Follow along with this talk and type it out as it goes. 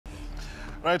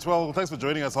Right, well, thanks for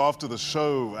joining us after the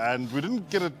show. And we didn't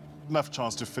get enough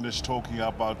chance to finish talking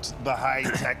about the high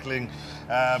tackling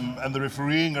and the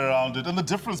refereeing around it and the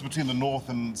difference between the North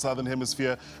and Southern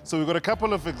Hemisphere. So we've got a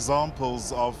couple of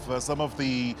examples of some of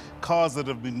the cards that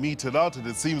have been meted out, and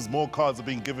it seems more cards are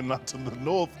being given out in the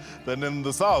North than in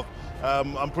the South.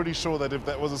 I'm pretty sure that if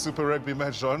that was a Super Rugby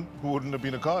match, John, who wouldn't have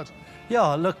been a card?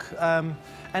 Yeah, look, and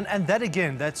that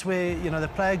again, that's where, you know, the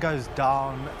player goes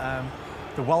down.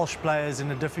 The Welsh player is in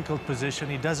a difficult position.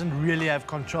 He doesn't really have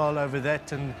control over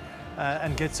that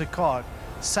and gets a card.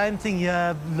 Same thing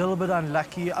here, a little bit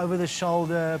unlucky, over the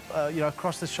shoulder, you know,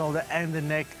 across the shoulder and the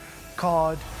neck,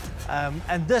 card.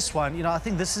 And this one, you know, I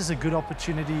think this is a good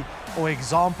opportunity or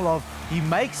example of he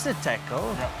makes the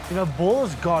tackle, you know,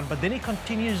 ball's gone, but then he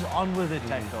continues on with the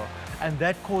tackle, and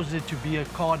that causes it to be a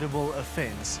cardable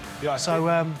offence. Yeah,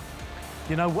 so,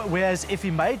 you know, whereas if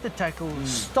he made the tackle,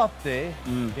 stop there,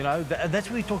 you know, that's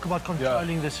where we talk about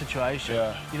controlling the situation.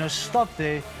 You know, stop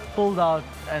there, pulled out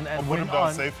and went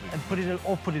on and put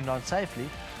him down safely.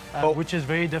 Which is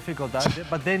very difficult,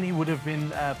 but then he would have been,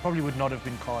 probably would not have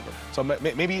been carded. So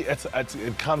maybe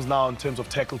it comes now in terms of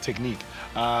tackle technique.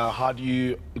 How do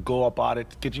you go about it,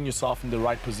 getting yourself in the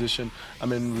right position? I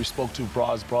mean, we spoke to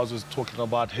Braz. Braz was talking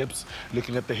about hips,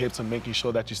 looking at the hips and making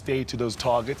sure that you stay to those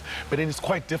targets. But then it's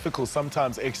quite difficult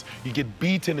sometimes, you get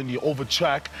beaten and you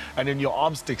overtrack and then your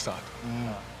arm sticks out.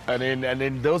 And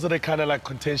then those are the kind of like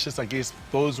contentious, I guess,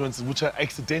 those ones which are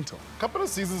accidental. A couple of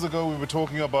seasons ago, we were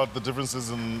talking about the differences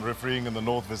in refereeing in the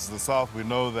North versus the South. We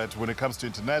know that when it comes to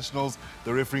internationals,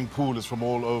 the refereeing pool is from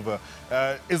all over.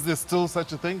 Is there still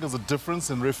such a thing? There's a difference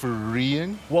in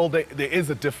refereeing? Well, there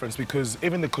is a difference because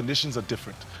even the conditions are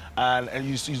different. And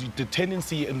the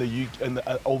tendency in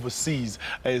the overseas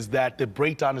is that the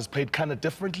breakdown is played kind of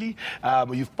differently. I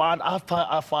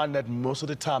find that most of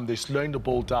the time they're slowing the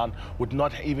ball down with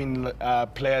not even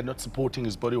player not supporting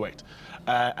his body weight.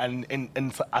 And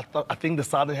I think the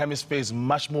Southern Hemisphere is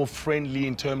much more friendly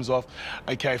in terms of,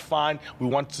 okay, fine, we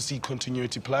want to see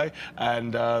continuity play,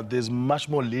 and there's much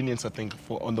more lenience, I think,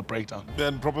 on the breakdown.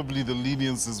 And probably the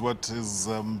lenience is what has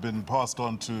been passed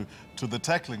on to the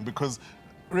tackling, because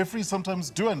referees sometimes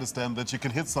do understand that you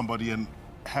can hit somebody and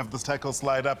have this tackle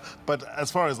slide up. But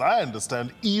as far as I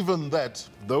understand, even that,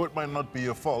 though it might not be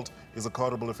your fault, is a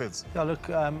cardable offence. Yeah, look,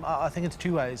 I think it's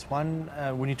two ways. One,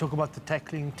 when you talk about the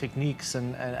tackling techniques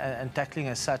and tackling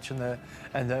as such and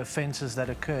the offences that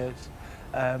occurred,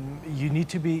 you need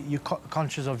to be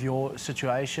conscious of your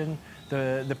situation,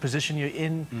 the position you're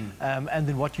in, and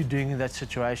then what you're doing in that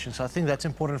situation. So I think that's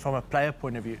important from a player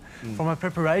point of view. From a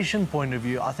preparation point of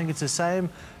view, I think it's the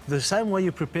same way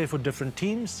you prepare for different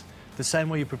teams, the same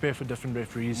way you prepare for different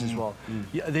referees as well.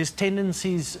 There's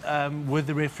tendencies with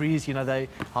the referees, you know,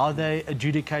 how they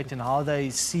adjudicate and how they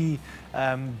see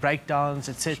breakdowns,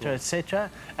 etc.,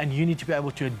 etc., and you need to be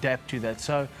able to adapt to that.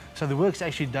 So the work's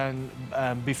actually done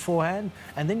beforehand,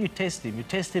 and then you test him. You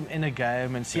test him in a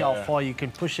game and see how far you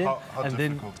can push him. How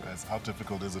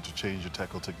difficult is it to change your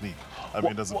tackle technique? I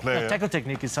mean, as a player, tackle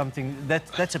technique is something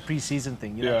that's a pre-season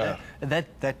thing. You know,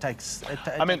 that takes. It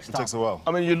takes a while.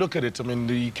 I mean, you look at it. I mean,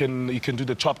 you can do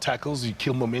the chop tackles, you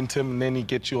kill momentum, and then you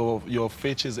get your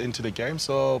fetches into the game.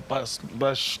 So,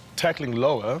 but tackling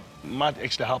lower might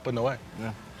actually help in a way.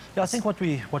 Yeah, I think what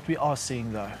we are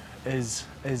seeing though is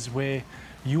where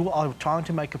you are trying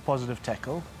to make a positive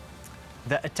tackle.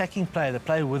 The attacking player, the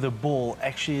player with the ball,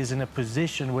 actually is in a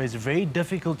position where it's very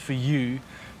difficult for you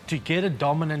to get a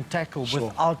dominant tackle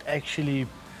without actually,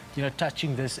 you know,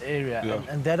 touching this area,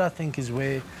 and that I think is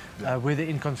where the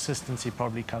inconsistency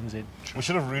probably comes in. We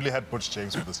should have really had Butch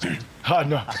James with this team. Oh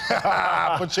no,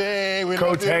 Butch, we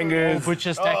coat hangers.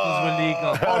 Butch's tackles were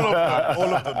legal.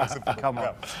 All of them. Except for come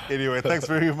on. Anyway, thanks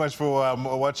very much for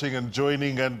watching and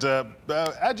joining, and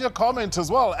add your comment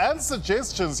as well and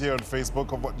suggestions here on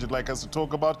Facebook of what you'd like us to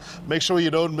talk about. Make sure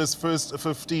you don't miss First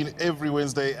 15 every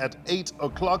Wednesday at 8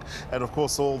 o'clock, and of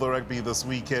course all the rugby this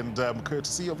weekend,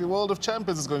 courtesy of your World of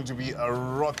Champions. Is going to be a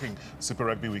rocking Super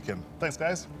Rugby weekend. Thanks,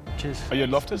 guys. Cheers. Are you at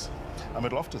Loftus? I'm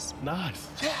at Loftus. Nice.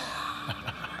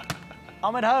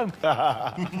 I'm at home.